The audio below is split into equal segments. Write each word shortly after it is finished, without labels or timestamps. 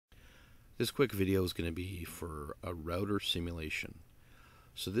This quick video is going to be for a router simulation.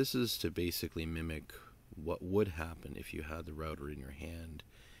 So this is to basically mimic what would happen if you had the router in your hand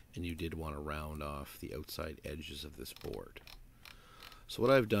and you did want to round off the outside edges of this board. So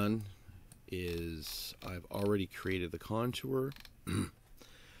what I've done is I've already created the contour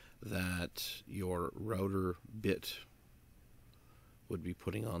that your router bit would be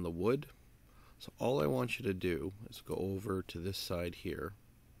putting on the wood. So all I want you to do is go over to this side here.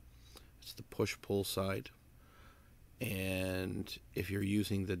 It's the push-pull side, and if you're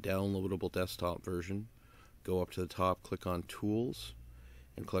using the downloadable desktop version, go up to the top, click on Tools,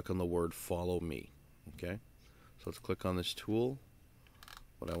 and click on the word Follow Me. Okay, so let's click on this tool.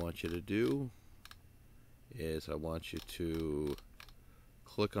 What I want you to do is I want you to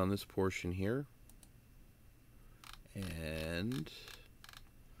click on this portion here and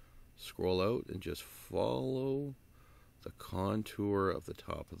scroll out and just follow the contour of the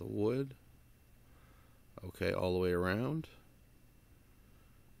top of the wood. Okay, all the way around.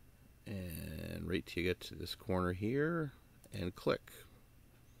 And right till you get to this corner here, and click.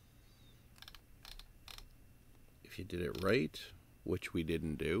 If you did it right, which we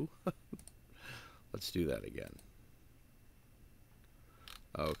didn't do, let's do that again.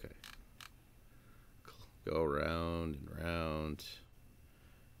 Okay. Go around and round.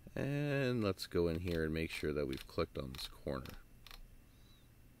 And let's go in here and make sure that we've clicked on this corner.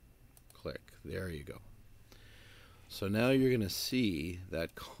 Click. There you go. So now you're going to see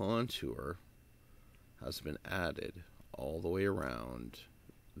that contour has been added all the way around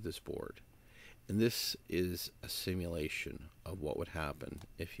this board. And this is a simulation of what would happen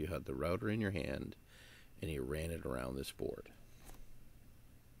if you had the router in your hand and you ran it around this board.